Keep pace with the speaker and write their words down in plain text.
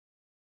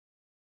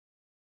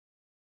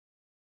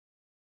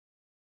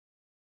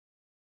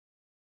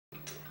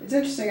It's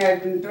interesting,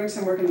 I've been doing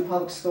some work in the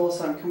public schools,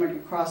 so I'm coming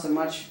across a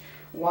much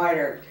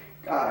wider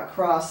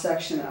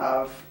cross-section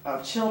of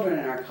children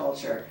in our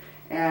culture.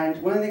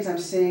 And one of the things I'm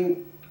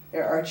seeing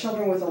are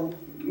children with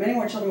many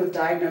more children with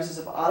diagnosis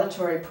of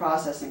auditory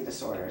processing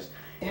disorders.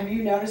 Have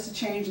you noticed a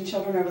change in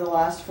children over the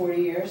last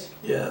 40 years?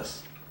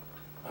 Yes.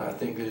 I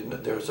think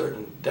there are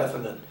certain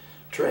definite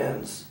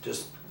trends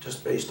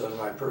just based on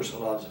my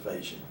personal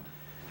observation.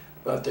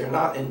 But they're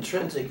not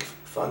intrinsic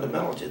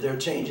fundamental. Their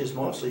change is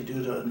mostly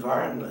due to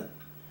environment.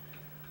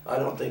 I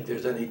don't think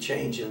there's any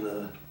change in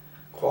the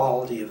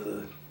quality of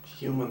the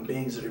human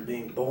beings that are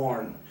being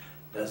born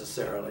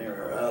necessarily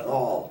or at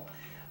all.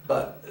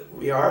 But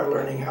we are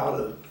learning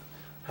how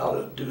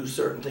to do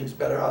certain things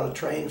better, how to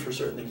train for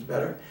certain things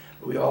better.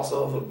 We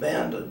also have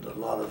abandoned a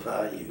lot of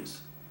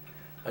values.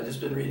 I've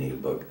just been reading a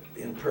book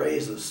in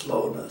praise of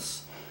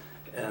slowness,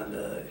 and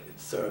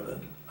it's sort of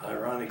an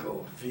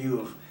ironical view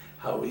of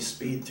how we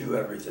speed through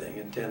everything.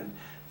 And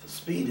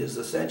speed is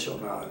essential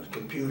now in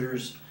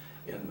computers,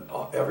 in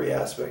every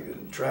aspect,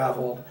 in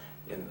travel,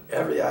 in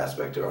every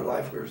aspect of our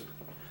life. We're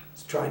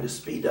trying to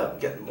speed up,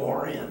 get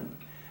more in,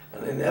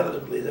 and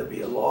inevitably there'll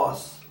be a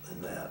loss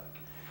in that.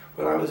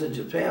 When I was in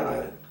Japan,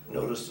 I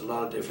noticed a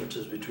lot of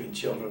differences between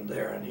children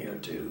there and here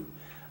too,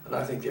 and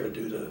I think they're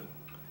due to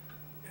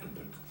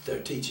their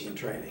teaching and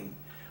training.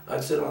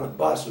 I'd sit on a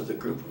bus with a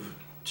group of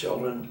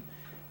children,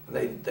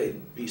 and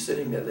they'd be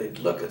sitting there, they'd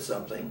look at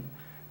something,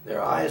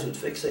 their eyes would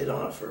fixate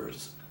on it for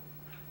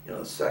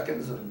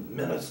seconds and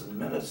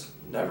minutes,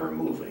 never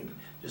moving,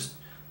 just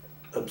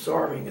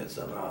absorbing it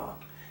somehow.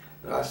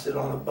 And I sit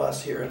on a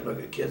bus here and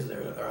look at kids,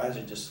 their eyes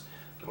are just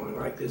going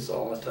like this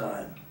all the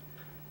time.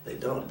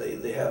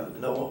 They have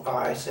no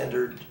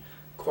eye-centered,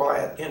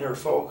 quiet inner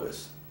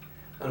focus.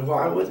 And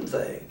why wouldn't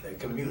they? They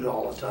commute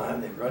all the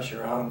time, they rush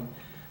around,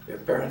 their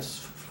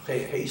parents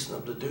hasten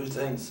them to do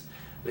things.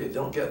 They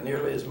don't get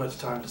nearly as much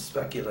time to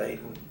speculate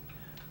and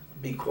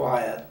be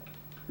quiet.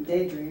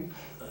 Daydream.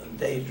 And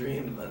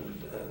daydream and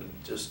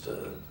just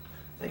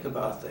think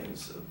about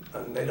things.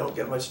 And they don't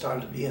get much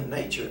time to be in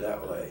nature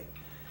that way.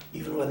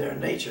 Even when they're in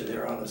nature,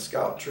 they're on a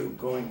scout troop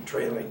going,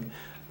 trailing,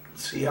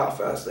 see how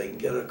fast they can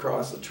get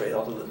across the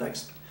trail to the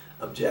next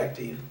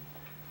objective.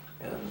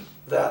 And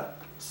that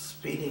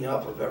speeding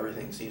up of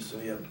everything seems to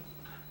be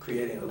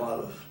creating a lot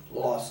of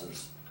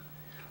losses.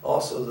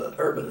 Also, the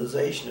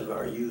urbanization of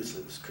our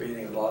youth is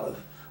creating a lot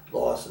of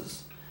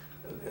losses.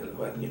 And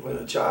when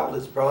a child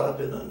is brought up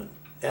in an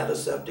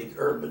antiseptic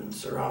urban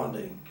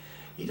surrounding,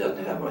 he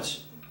doesn't have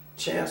much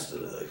chance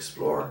to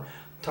explore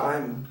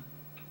timing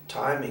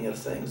of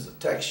things, the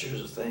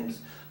textures of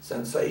things,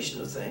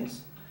 sensation of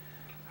things.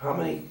 How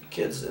many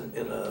kids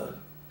in a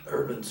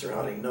urban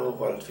surrounding know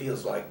what it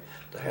feels like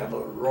to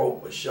handle a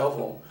rope, a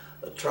shovel,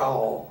 a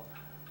trowel,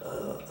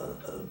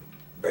 a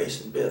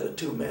brace and bit, a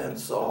two-man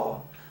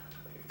saw,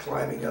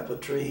 climbing up a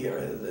tree?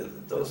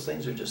 Those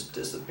things are just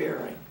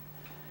disappearing.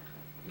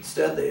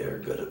 Instead, they are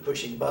good at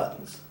pushing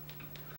buttons.